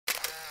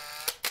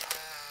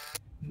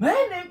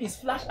My name is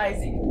Flash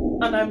Isaac,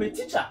 and I'm a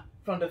teacher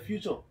from the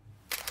future.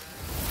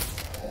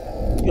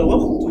 You're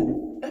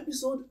welcome to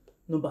episode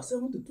number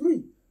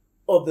 73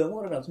 of the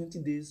 120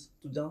 Days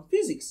to Jamb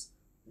Physics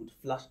with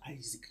Flash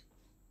Isaac.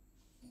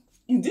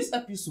 In this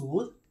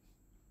episode,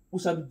 we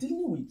shall be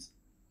dealing with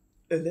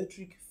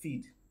electric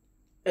field.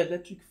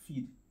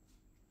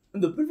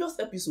 In the previous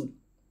episode,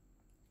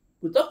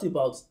 we talked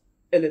about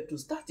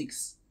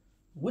electrostatics,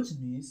 which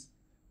means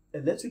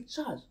electric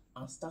charge,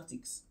 and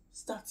statics,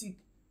 static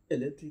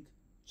electric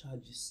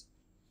charges.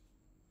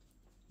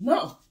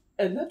 Now,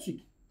 electric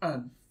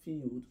and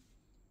field.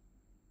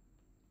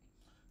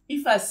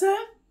 If I say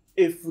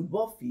a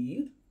football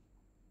field,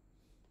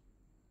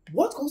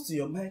 what comes to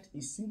your mind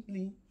is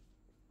simply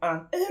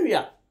an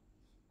area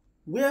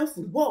where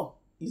football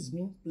is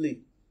being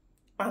played,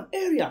 an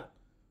area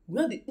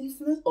where the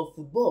influence of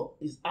football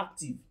is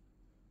active,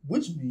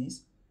 which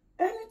means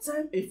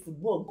anytime a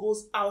football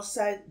goes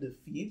outside the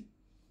field,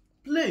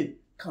 play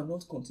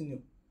cannot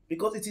continue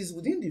because it is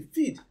within the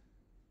field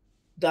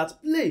that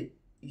play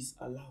is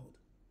allowed.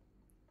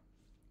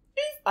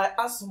 If I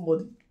ask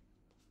somebody,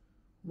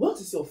 what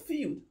is your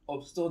field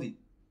of study?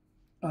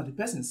 And the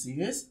person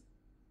says,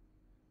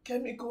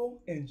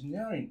 chemical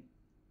engineering.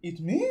 It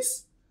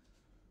means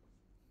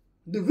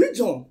the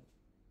region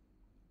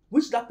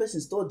which that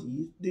person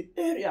studies, the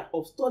area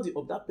of study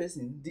of that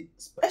person, the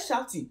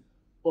specialty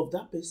of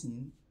that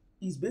person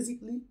is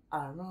basically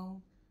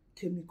around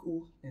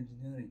chemical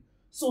engineering.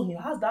 So he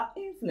has that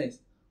influence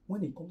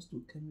when it comes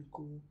to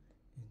chemical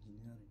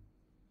engineering.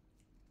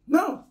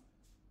 Now,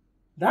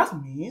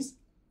 that means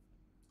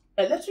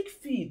electric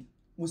field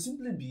will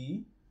simply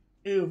be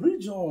a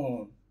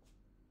region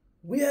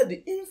where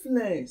the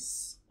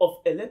influence of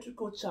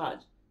electrical charge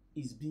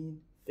is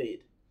being fed.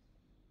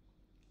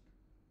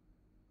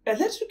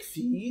 Electric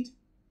field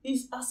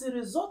is as a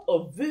result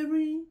of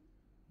varying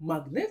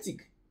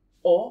magnetic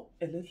or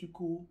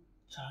electrical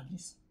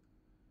charges,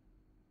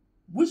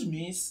 which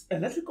means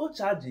electrical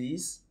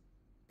charges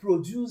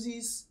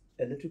produces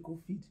electrical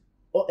field,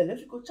 or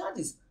electrical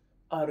charges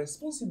are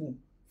responsible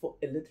for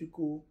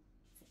electrical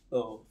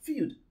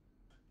field.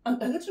 An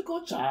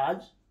electrical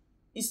charge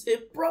is a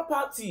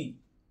property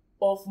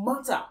of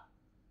matter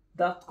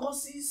that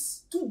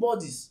causes two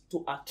bodies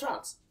to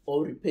attract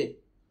or repel.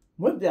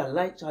 When they are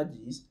like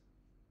charges,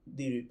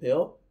 they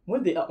repel.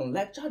 When they are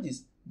unlike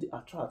charges, they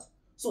attract.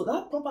 So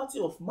that property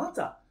of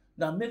matter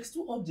that makes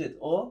two objects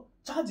or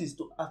charges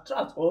to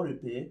attract or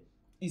repel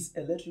is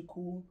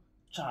electrical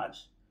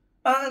charge.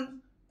 And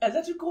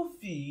electrical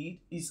field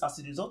is as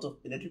a result of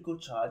electrical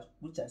charge,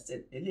 which I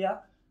said earlier,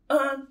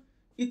 and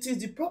it is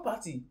the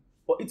property,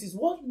 or it is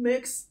what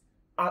makes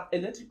an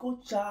electrical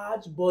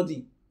charge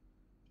body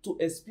to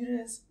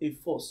experience a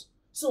force.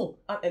 So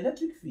an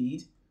electric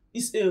field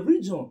is a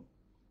region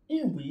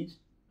in which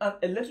an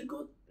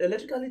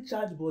electrically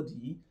charged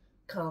body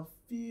can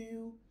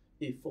feel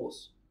a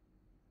force.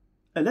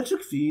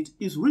 Electric field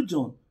is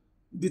region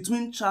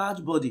between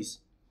charged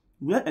bodies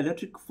where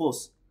electric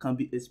force can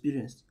be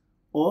experienced,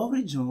 or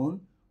region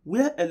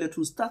where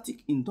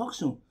electrostatic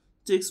induction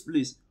takes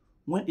place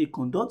when a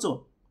conductor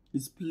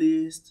is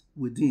placed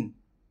within.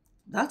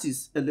 That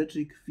is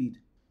electric field.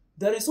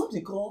 There is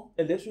something called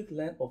electric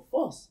line of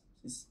force,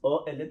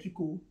 or electric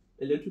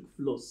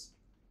flows.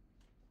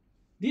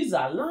 These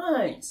are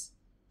lines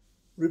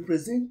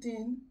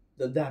representing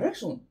the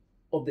direction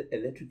of the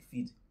electric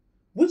field,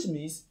 which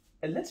means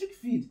electric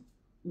field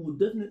will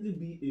definitely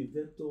be a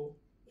vector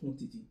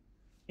quantity.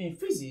 In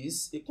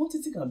physics, a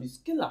quantity can be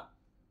scalar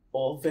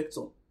or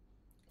vector.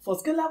 For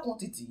scalar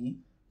quantity,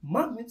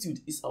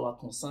 magnitude is our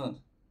concern.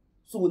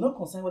 So we're not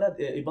concerned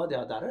about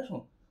their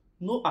direction.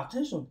 No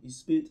attention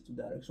is paid to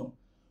direction.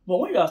 But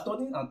when you are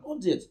studying an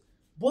object,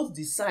 both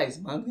the size,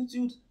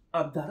 magnitude,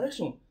 and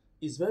direction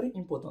is very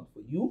important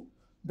for you.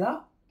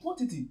 That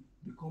quantity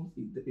becomes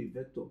a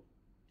vector.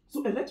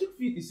 So electric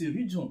field is a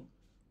region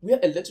where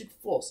electric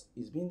force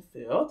is being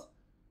felt.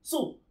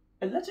 So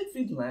electric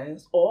field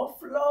lines or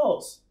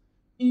flows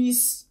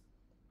is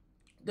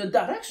the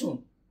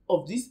direction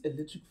of this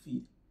electric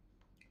field.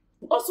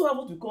 We also have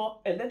what we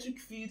call electric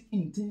field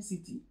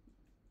intensity.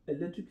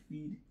 Electric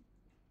field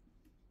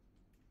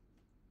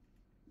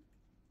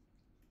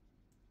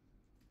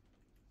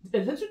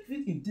The electric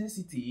field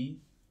intensity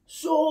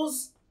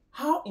shows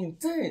how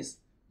intense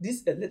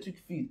this electric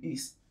field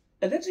is.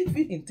 Electric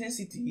field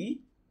intensity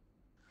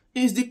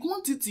is the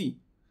quantity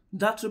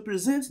that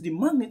represents the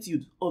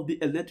magnitude of the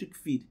electric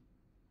field.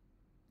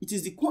 It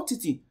is the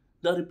quantity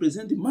that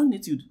represents the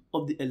magnitude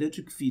of the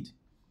electric field.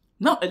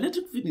 Now,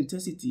 electric field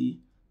intensity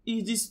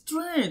is the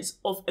strength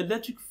of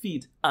electric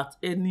field at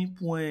any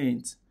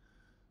point.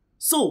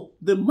 So,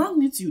 the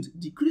magnitude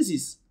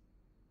decreases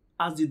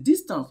as the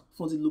distance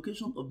from the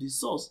location of the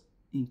source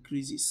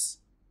increases.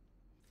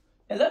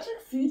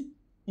 Electric field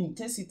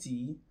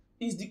intensity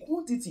is the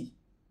quantity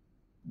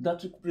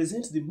that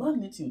represents the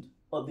magnitude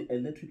of the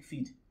electric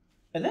field.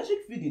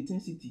 Electric field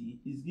intensity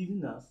is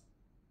given as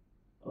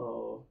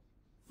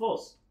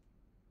force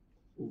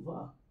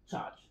over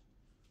charge,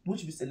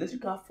 which means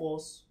electrical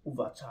force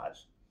over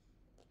charge.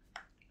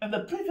 In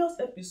the previous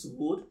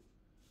episode,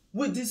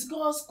 we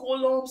discussed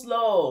Coulomb's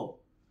law,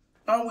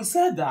 and we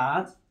said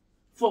that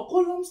for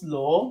Coulomb's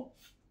law,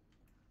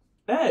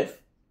 F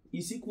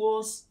is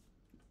equals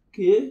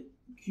K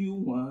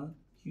Q1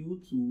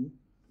 Q2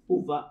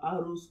 over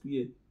R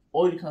squared,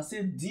 or you can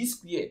say D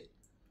squared,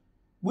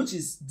 which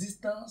is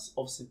distance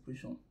of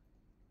separation.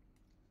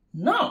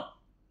 Now,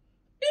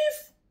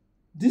 if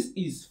this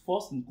is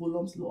first in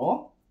Coulomb's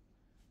law,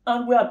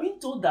 and we are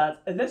being told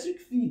that electric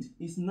field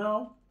is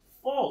now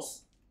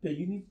force per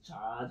unit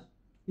charge,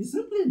 it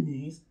simply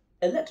means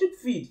electric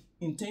field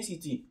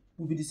intensity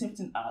will be the same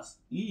thing as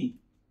E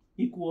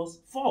equals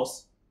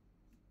force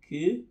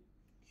K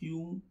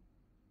Q1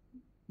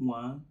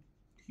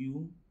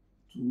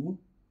 Q2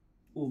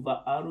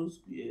 over R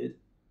squared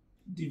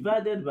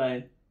divided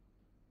by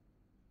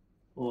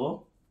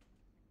or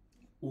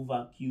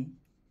over Q.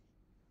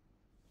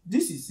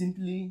 This is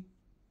simply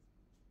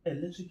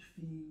electric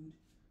field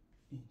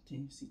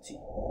intensity.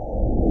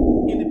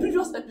 In the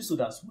previous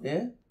episode as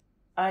well,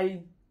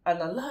 I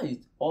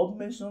analyzed or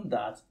mentioned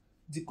that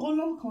the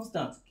Coulomb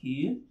constant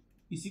K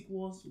is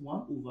equals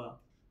 1 over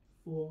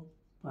 4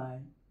 pi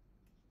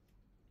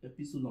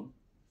epsilon.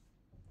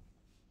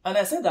 And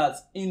I said that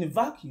in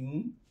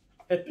vacuum,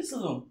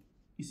 epsilon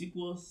is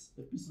equals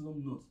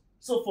epsilon naught.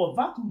 So for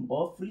vacuum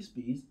or free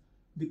space,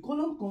 the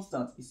Coulomb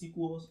constant is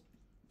equals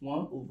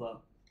 1 over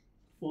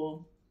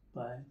 4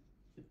 pi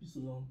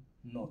epsilon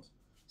naught.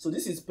 So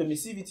this is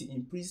permissivity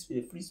in free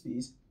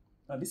space,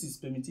 and this is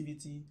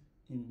permittivity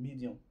in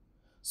medium.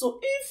 So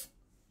if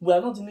we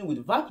are not dealing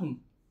with vacuum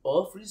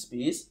or free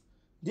space,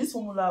 this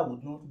formula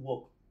would not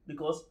work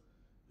because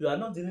you are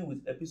not dealing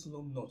with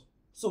epsilon naught.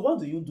 So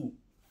what do?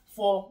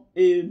 For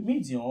a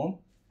medium,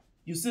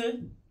 you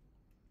say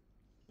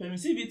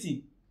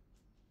permissivity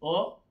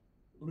or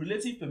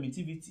relative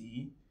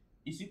permittivity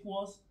is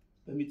equals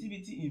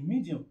permittivity in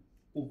medium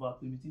over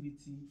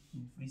permittivity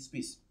in free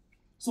space.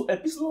 So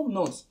epsilon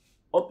naught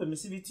or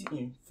permissivity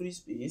in free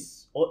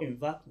space or in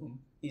vacuum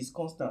is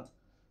constant.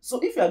 So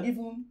if you are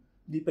given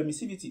the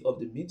permissivity of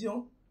the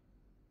medium,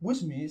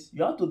 which means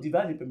you have to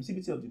divide the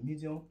permissivity of the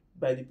medium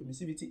by the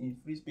permissivity in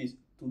free space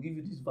to give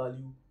you this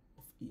value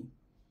of E.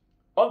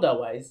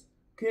 Otherwise,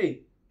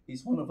 K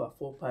is 1 over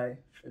 4 pi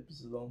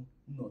epsilon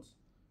naught.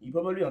 You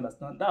probably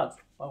understand that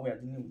when we are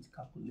dealing with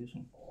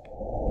calculation.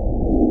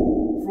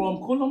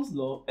 From Coulomb's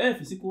law,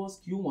 F is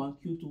equals Q1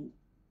 Q2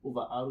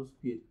 over R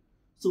squared.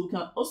 So we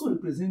can also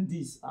represent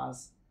this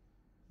as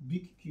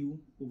big Q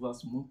over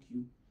small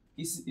q.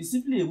 It's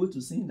simply a way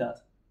to saying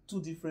that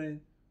two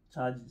different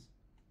charges.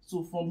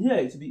 So from here,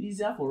 it will be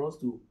easier for us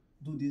to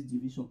do this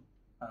division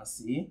and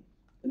say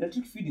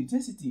electric field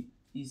intensity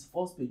is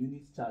force per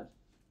unit charge,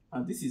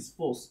 and this is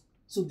force.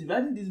 So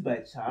dividing this by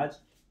charge,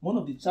 one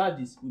of the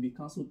charges will be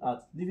cancelled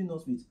out, leaving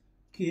us with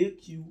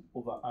kq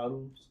over r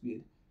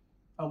squared.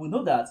 And we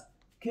know that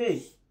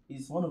k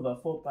is 1 over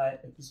 4 pi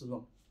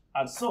epsilon.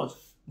 As such,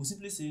 we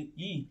simply say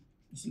E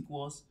is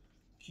equals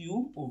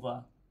q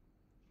over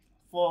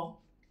 4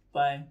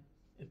 pi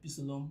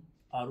epsilon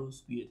r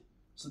squared.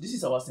 So this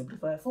is our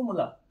simplified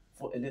formula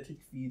for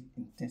electric field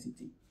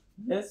intensity.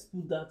 Let's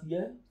put that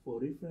here for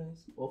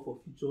reference or for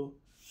future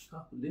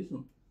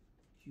calculation.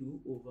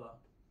 Q over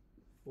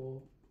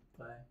 4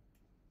 pi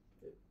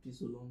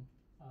epsilon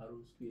r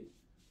squared.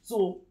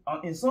 So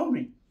in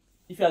summary,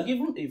 if you are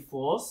given a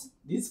force,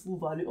 this full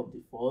value of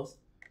the force,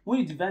 when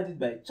you divide it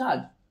by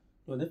charge,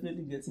 you are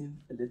definitely getting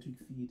electric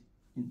field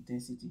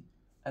intensity.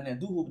 And I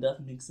do hope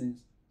that makes sense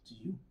to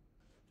you.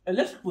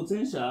 Electric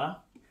potential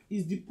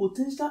is the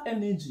potential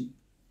energy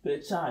per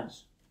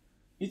charge.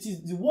 It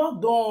is the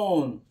work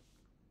done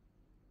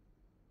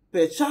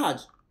per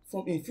charge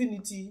from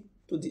infinity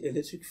to the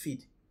electric field.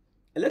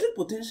 Electric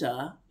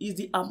potential is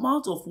the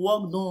amount of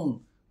work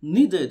done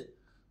needed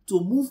to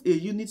move a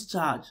unit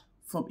charge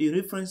from a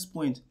reference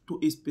point to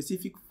a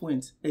specific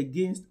point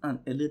against an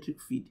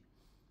electric field.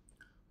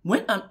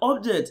 When an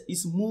object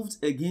is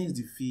moved against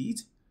the field,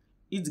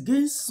 it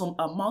gains some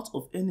amount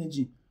of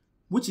energy,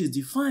 which is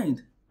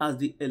defined as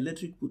the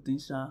electric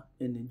potential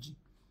energy.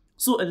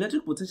 So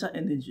electric potential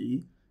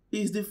energy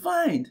is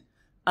defined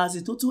as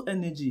the total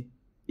energy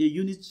a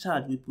unit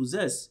charge will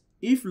possess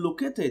if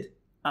located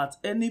at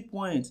any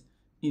point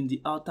in the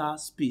outer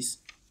space.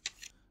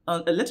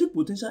 And electric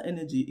potential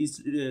energy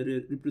is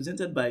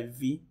represented by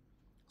V.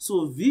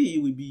 So V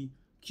will be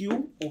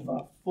Q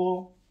over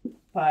 4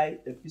 pi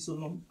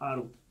epsilon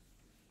r.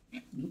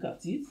 Look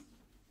at it.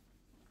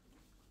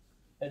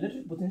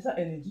 Electric potential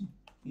energy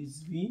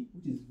is V,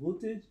 which is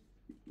voltage,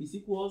 is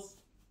equals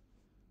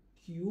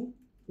Q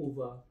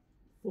over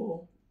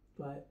 4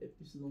 pi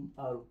epsilon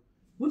r,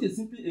 which is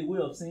simply a way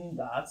of saying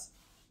that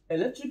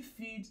electric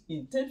field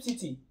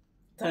intensity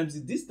times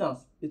the distance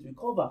it will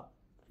cover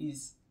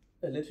is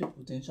electric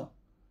potential.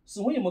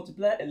 So when you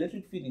multiply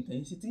electric field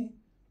intensity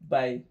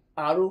by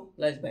r,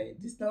 like by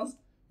distance,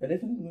 you're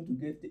definitely going to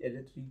get the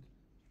electric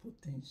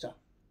potential.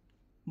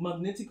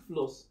 Magnetic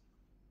flux.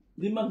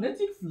 The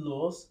magnetic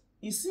flux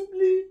is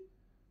simply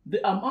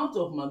the amount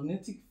of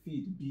magnetic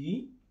field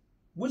B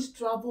which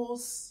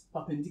travels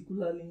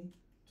perpendicularly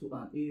to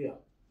an area.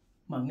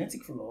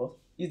 Magnetic flux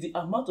is the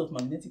amount of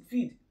magnetic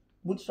field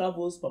which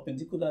travels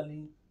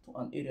perpendicularly to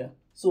an area.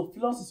 So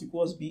flux is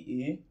equals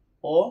BA,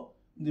 or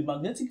the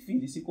magnetic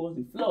field is equals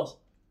the flux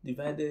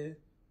divided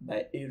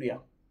by area.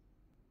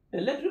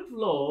 Electric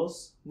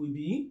flux will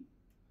be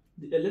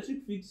the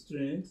electric field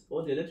strength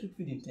or the electric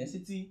field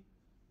intensity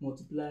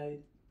multiplied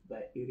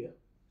by area.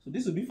 So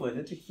this will be for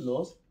electric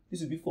flux,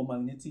 this will be for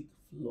magnetic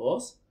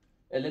flux,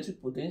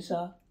 electric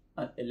potential,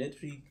 and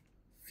electric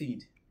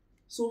field.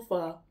 So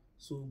far,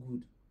 so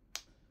good.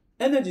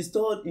 Energy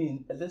stored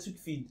in electric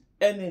field.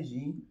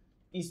 Energy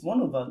is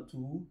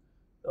 1/2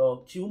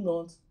 Q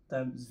naught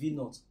times V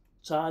naught.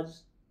 Charge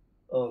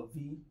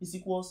V is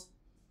equals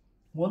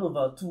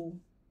 1/2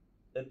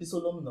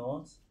 epsilon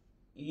naught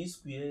E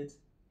squared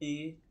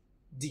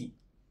AD.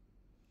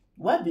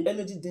 While the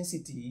energy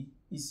density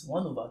is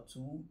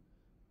 1/2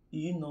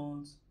 E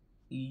naught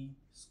E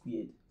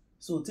squared.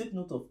 So take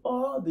note of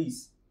all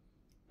this,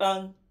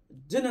 and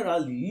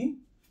generally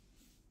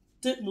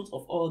take note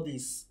of all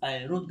this.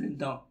 I wrote them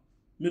down.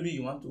 Maybe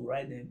you want to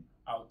write them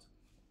out.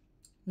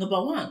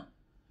 Number 1,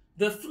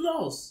 the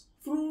flux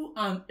through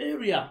an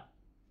area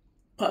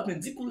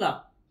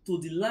perpendicular to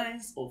the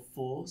lines of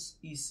force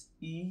is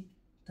E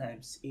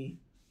times A.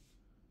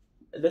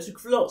 Electric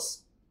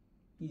flux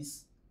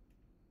is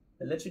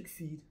electric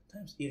field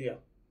times area.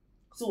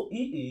 So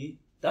EA,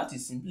 that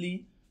is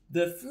simply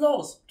the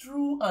flux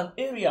through an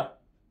area,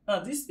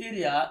 and this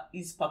area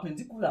is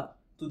perpendicular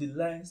to the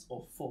lines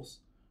of force.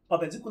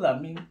 Perpendicular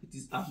means it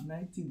is at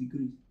 90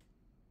 degrees.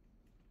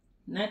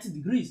 90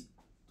 degrees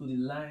to the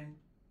line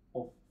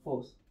of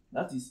force.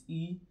 That is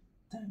E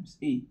times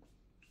A.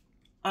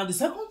 And the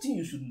second thing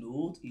you should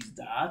note is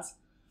that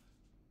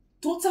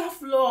total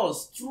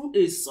flux through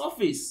a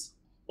surface,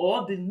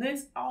 or the net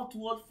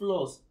outward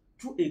flux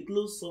through a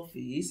closed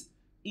surface,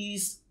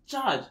 is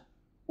charge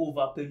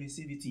over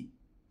permissivity.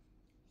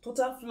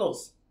 Total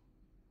flux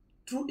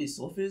through a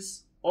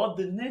surface, or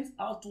the net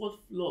outward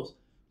flux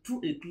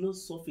through a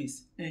closed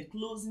surface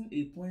enclosing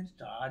a point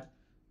charge,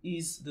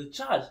 is the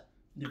charge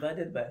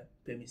divided by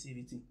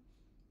permissivity.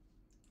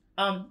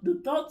 And the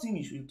third thing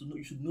you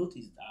should note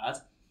is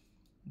that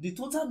the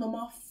total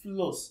normal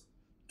flux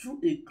through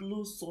a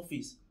closed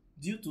surface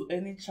due to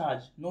any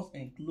charge not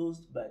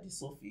enclosed by the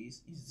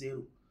surface is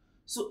 0.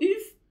 So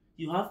if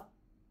you have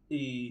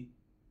a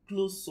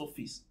closed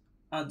surface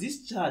and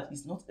this charge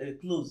is not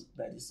enclosed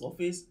by the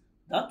surface,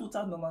 that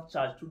total normal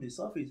charge through the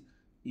surface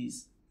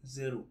is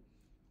 0.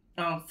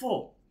 And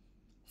 4,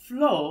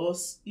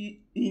 flux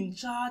in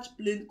charge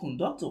plane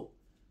conductor.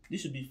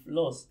 This should be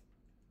flux.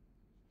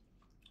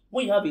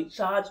 When you have a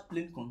charge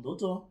plane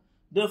conductor,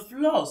 the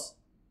flux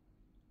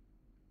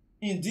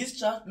in this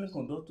charge plane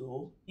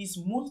conductor is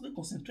mostly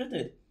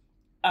concentrated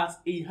at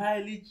a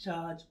highly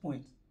charged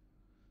point.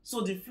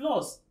 So the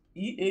flux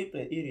EA per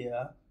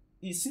area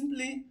is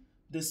simply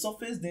the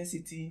surface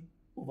density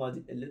over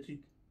the electric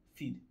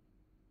field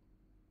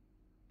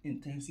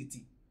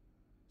intensity.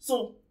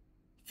 So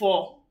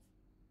for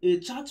a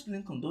charge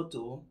plane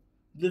conductor,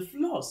 the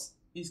flux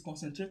is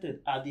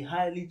concentrated at the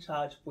highly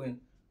charged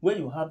point where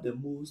you have the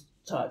most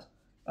charge,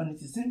 and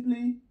it is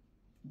simply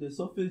the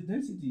surface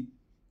density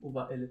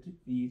over electric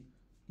field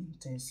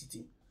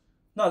intensity.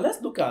 Now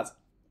let's look at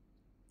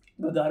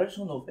the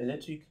direction of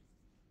electric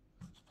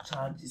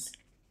charges.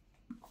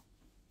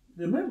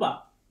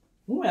 Remember,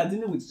 when we are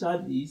dealing with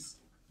charges,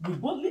 we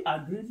boldly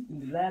agreed in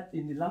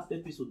the last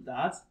episode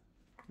that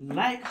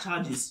like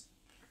charges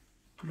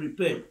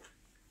repel,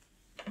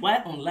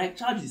 while unlike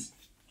charges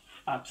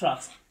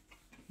attract.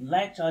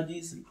 Like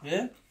charges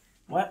repel,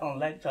 while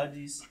unlike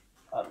charges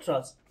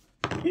attract.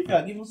 If you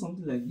are given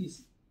something like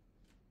this,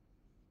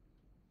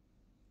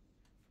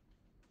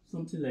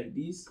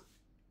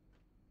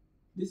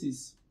 this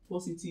is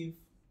positive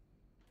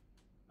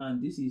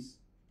and this is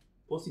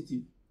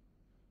positive.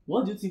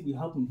 What do you think will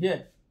happen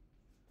here?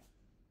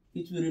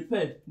 It will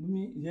repel,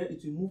 meaning here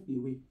it will move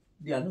away.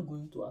 They are not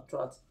going to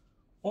attract.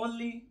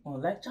 Only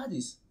unlike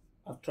charges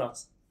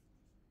attract.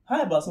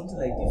 How about something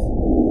like this?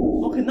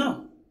 Okay,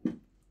 now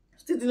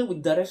still dealing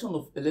with direction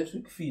of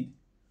electric field.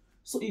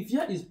 So if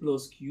here is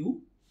plus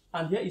Q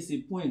and here is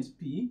a point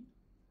P,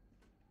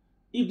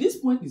 if this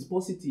point is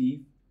positive,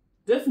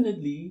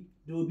 definitely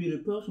there will be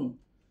repulsion.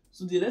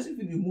 So the electric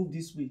field will move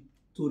this way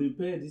to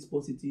repel this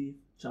positive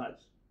charge.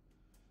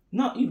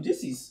 Now if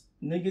this is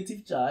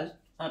negative charge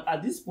and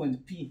at this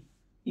point P,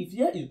 if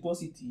here is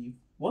positive,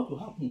 what will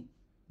happen?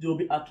 There will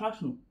be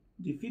attraction.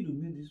 The field will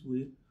move this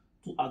way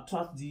to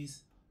attract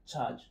this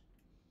charge.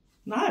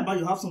 Now how about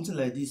you have something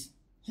like this?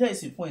 Here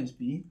is a point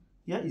P,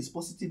 here is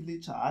positively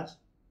charged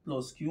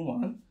plus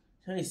Q1,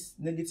 here is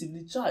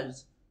negatively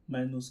charged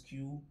minus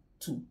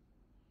Q2.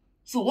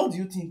 So what do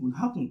you think will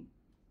happen?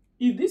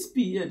 If this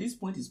P here, this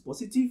point is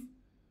positive,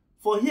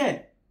 for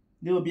here,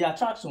 there will be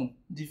attraction.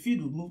 The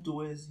field will move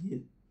towards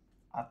here,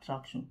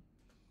 attraction.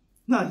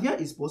 Now here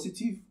is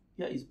positive,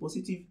 here is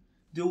positive,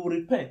 they will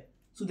repel.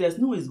 So there's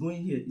no way it's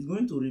going here, it's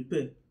going to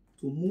repel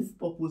to move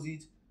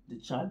opposite the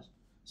charge.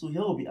 So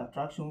here will be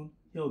attraction,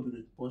 here will be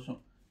repulsion.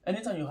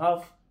 Anytime you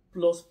have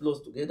plus plus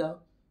together,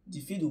 the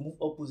field will move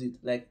opposite,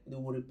 like they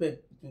will repel.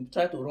 It will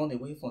try to run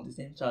away from the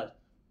same charge.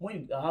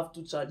 When you have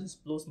two charges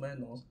plus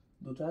minus,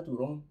 they'll try to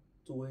run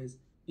towards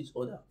each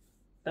other.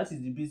 That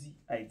is the basic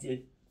idea.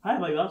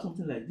 However, you have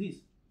something like this.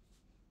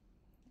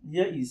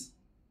 Here is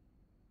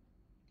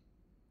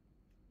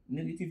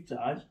negative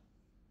charge.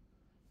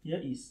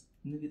 Here is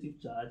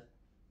negative charge.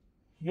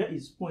 Here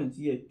is point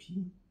here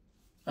P,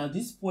 and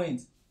this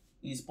point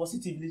is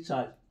positively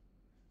charged.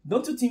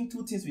 Don't you think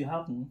two things will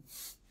happen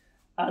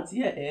at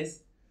here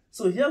S?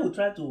 So here we'll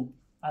try to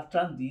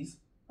attract this,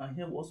 and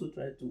here we'll also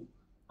try to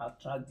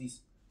attract this.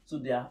 So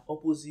they are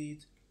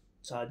opposite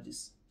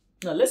charges.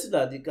 Now let's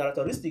look at the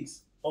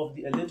characteristics of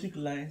the electric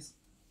lines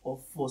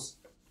of force.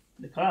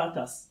 The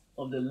characters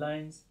of the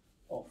lines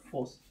of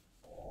force.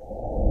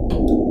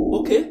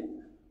 Okay,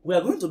 we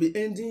are going to be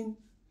ending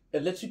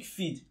electric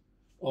field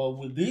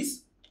with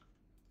this.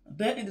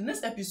 Then in the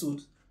next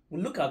episode,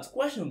 we'll look at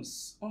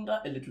questions under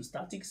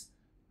electrostatics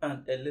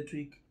and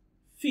electric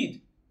field.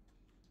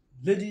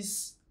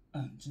 Ladies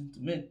and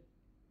gentlemen,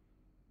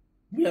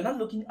 we are now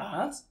looking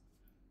at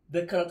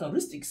the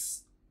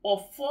characteristics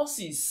of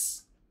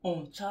forces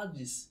on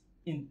charges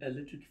in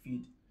electric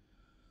field.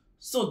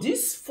 So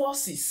these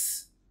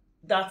forces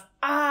that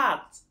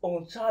act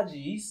on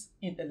charges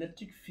in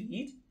electric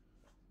field,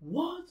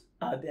 what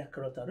are their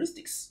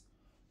characteristics?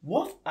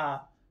 What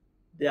are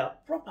their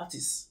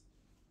properties?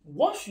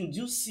 What should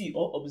you see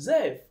or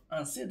observe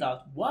and say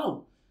that,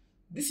 wow,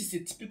 this is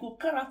a typical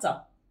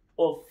character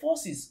of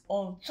forces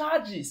on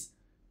charges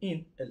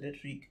in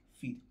electric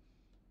field?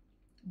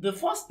 The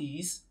first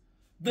is,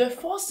 the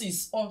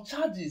forces on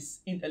charges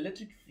in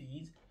electric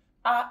field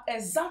are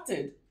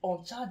exerted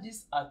on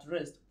charges at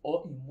rest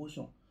or in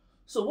motion.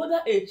 So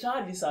whether a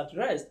charge is at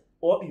rest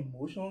or in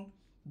motion,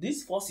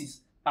 these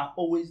forces are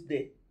always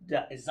there. They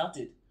are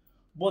exerted.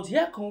 But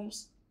here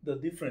comes the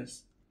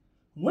difference.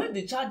 When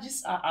the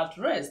charges are at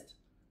rest,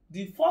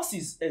 the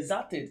forces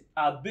exerted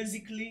are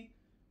basically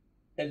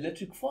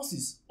electric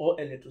forces or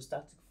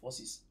electrostatic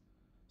forces.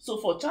 So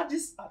for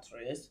charges at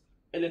rest,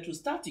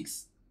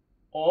 electrostatics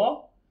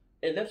or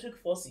electric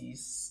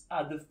forces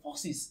are the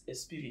forces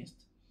experienced.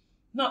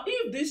 Now,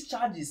 if these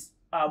charges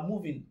are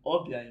moving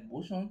or they are in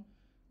motion,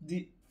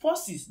 the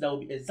forces that will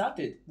be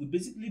exerted will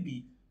basically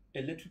be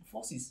electric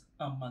forces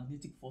and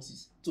magnetic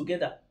forces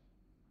together.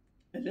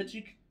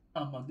 Electric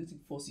and magnetic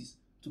forces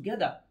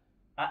together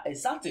are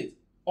exerted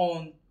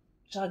on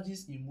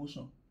charges in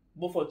motion.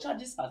 But for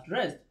charges at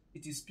rest,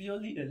 it is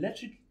purely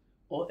electric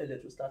or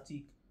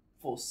electrostatic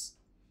force.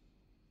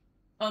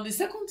 And the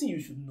second thing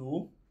you should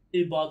know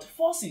about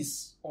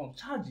forces on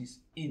charges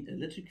in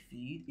electric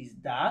field is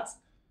that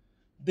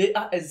they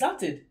are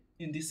exerted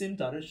in the same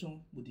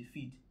direction with the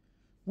field,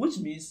 which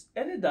means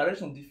any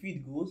direction the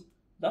field goes,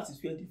 that is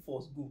where the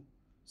force goes.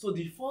 So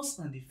the force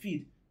and the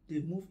field, they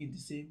move in the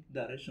same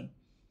direction.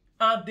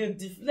 And they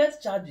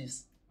deflect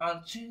charges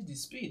and change the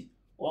speed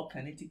or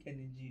kinetic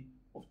energy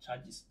of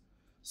charges.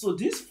 So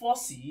these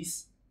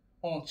forces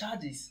on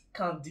charges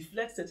can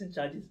deflect certain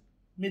charges,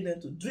 make them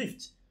to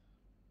drift,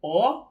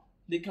 or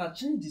they can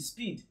change the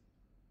speed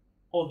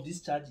of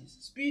these charges.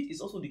 Speed is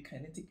also the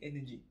kinetic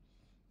energy.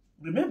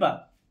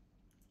 Remember,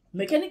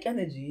 mechanic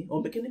energy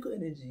or mechanical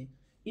energy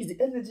is the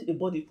energy a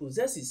body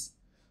possesses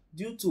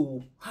due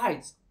to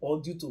height or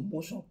due to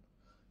motion.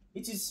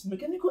 It is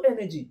mechanical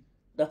energy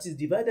that is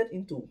divided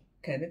into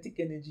kinetic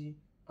energy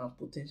and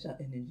potential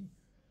energy.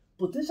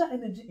 Potential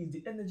energy is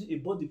the energy a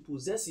body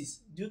possesses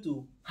due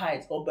to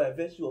height or by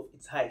virtue of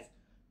its height.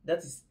 That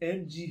is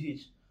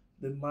mgh,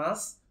 the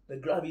mass, the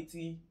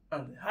gravity,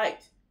 and the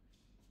height.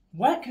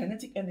 While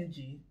kinetic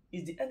energy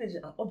is the energy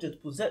an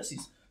object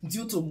possesses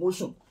due to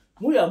motion.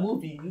 When you are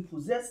moving, you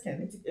possess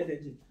kinetic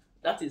energy.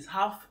 That is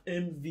half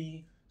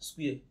mv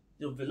squared.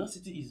 Your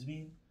velocity is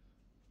v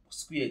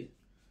squared.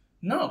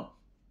 Now,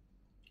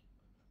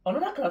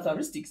 another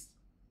characteristics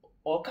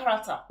or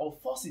character of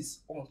forces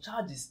on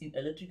charges in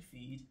electric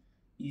field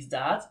is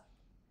that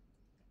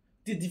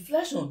the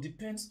deflection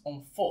depends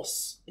on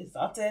force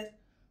exerted,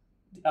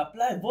 the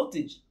applied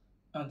voltage,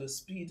 and the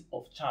speed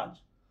of charge.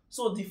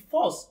 So the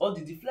force or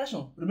the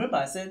deflection, remember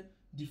I said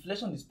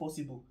deflection is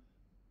possible.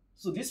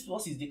 So these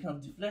forces, they can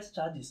deflect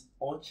charges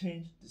or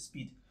change the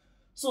speed.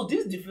 So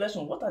this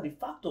deflection, what are the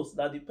factors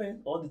that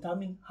depend or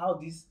determine how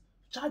these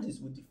charges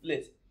will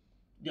deflect?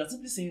 They are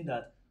simply saying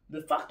that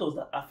the factors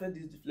that affect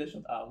this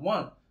deflection are: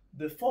 one,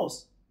 the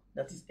force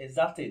that is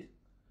exerted,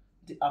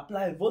 the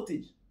applied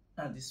voltage,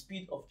 and the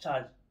speed of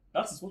charge.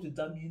 That is what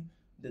determines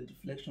the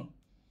deflection.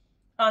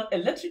 And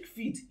electric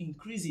field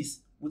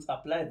increases with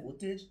applied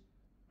voltage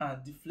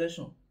and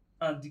deflection,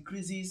 and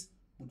decreases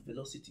with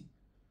velocity.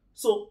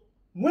 So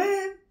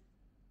when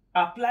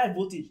applied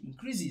voltage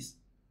increases,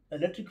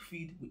 electric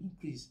field will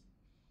increase.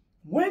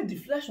 When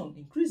deflection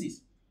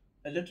increases,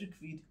 electric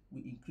field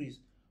will increase.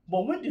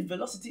 But when the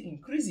velocity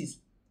increases,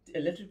 the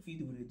electric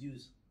field will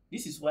reduce.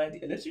 This is why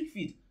the electric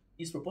field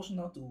is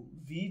proportional to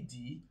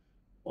Vd,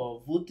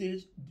 or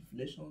voltage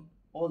deflection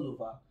all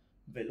over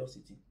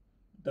velocity.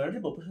 Directly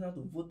proportional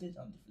to voltage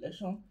and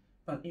deflection,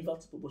 and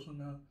inversely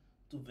proportional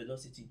to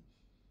velocity.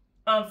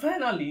 And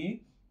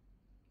finally,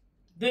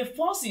 The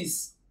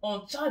forces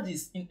on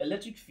charges in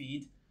electric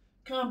field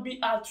can be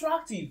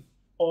attractive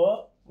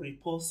or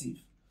repulsive.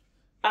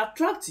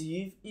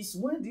 Attractive is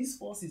when these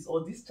forces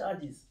or these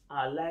charges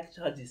are like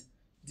charges,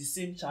 the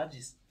same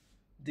charges,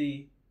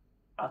 they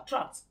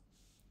attract.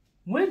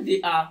 When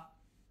they are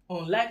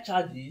unlike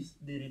charges,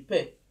 they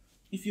repel.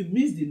 If you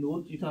miss the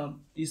note,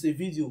 it's a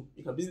video,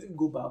 you can basically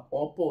go back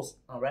or pause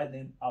and write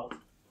them out.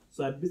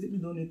 So I basically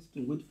don't need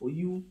to wait for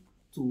you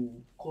to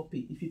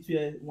copy. If it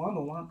were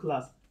one-on-one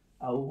class,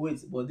 I will wait,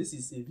 but this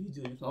is a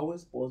video, you can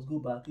always pause, go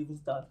back, even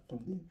start from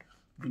the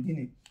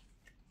beginning.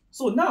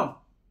 So now,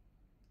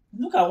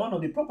 look at one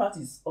of the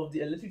properties of the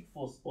electric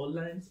force or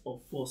lines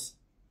of force.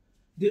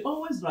 They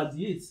always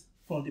radiate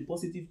from the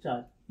positive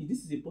charge. If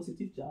this is a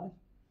positive charge,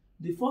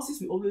 the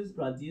forces will always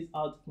radiate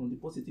out from the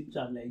positive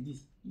charge like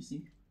this. You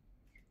see,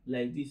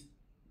 like this,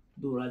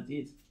 they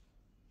radiate.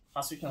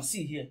 As we can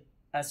see here,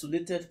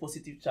 isolated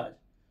positive charge.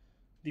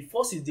 The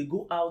forces, they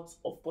go out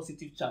of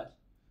positive charge.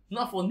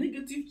 Now for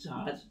negative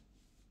charge,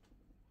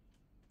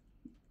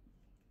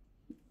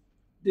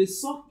 they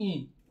suck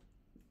in,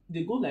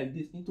 they go like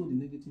this into the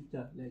negative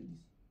charge, like this,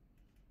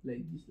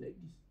 like this, like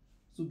this.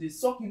 So they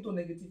suck into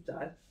negative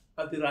charge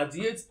and they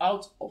radiate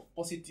out of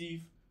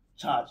positive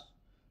charge.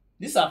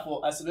 These are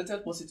for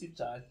isolated positive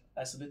charge,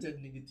 isolated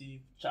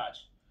negative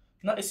charge.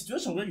 Now a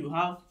situation where you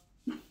have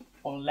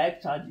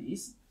unlike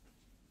charges,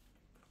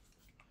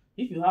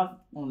 if you have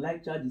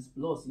unlike charges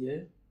plus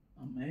here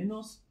and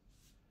minus,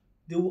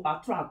 they will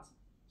attract.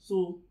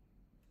 So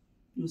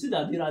you see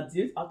that they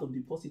radiate out of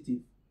the positive.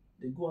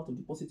 They go out of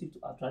the positive to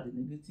attract the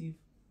negative,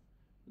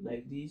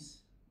 like this,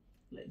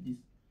 like this.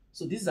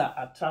 So these are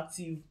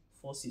attractive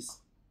forces.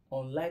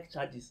 Unlike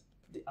charges,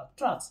 they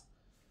attract.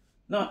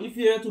 Now if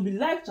you were to be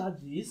like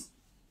charges,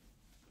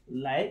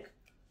 like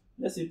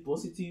let's say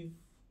positive,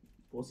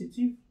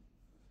 positive,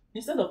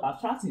 instead of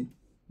attracting,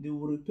 they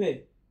will repel.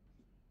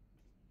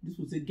 This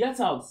will say get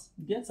out,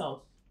 get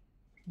out.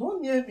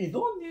 Don't near me,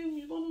 don't near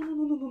me, no, no, no,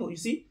 no, no, no. You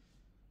see,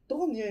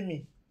 don't near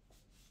me.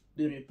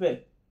 They repel.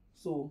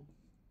 So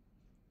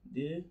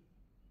they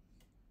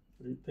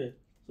repel.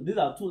 So these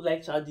are two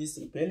like charges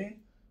repelling,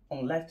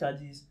 unlike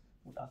charges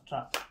would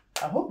attract.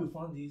 I hope you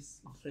found this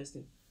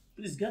interesting.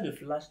 Please get the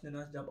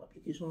Flashlearners Jamb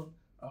application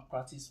and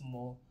practice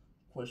more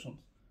questions.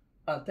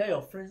 And tell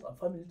your friends and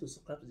family to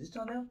subscribe to this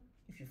channel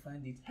if you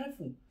find it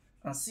helpful.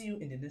 And see you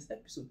in the next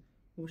episode,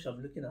 we shall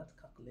be looking at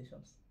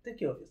calculations. Take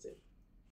care of yourself.